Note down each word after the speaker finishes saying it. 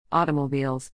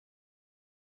Automobiles.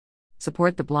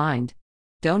 Support the blind.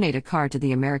 Donate a car to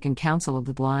the American Council of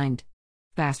the Blind.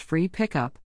 Fast free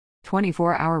pickup.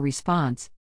 24-hour response.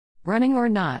 Running or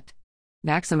not.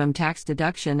 Maximum tax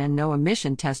deduction and no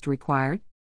emission test required.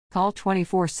 Call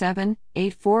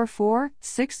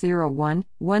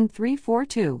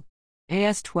 24/7-844-601-1342.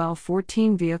 AS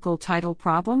 1214 vehicle title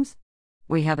problems?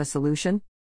 We have a solution.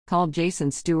 Call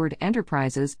Jason Stewart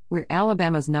Enterprises, we're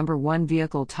Alabama's #1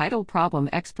 vehicle title problem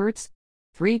experts.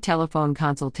 Free telephone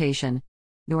consultation.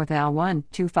 North Al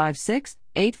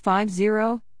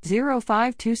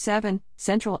 1-256-850-0527,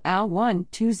 Central Al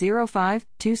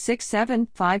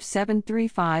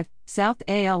 1-205-267-5735, South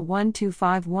AL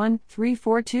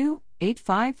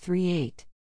 1-251-342-8538.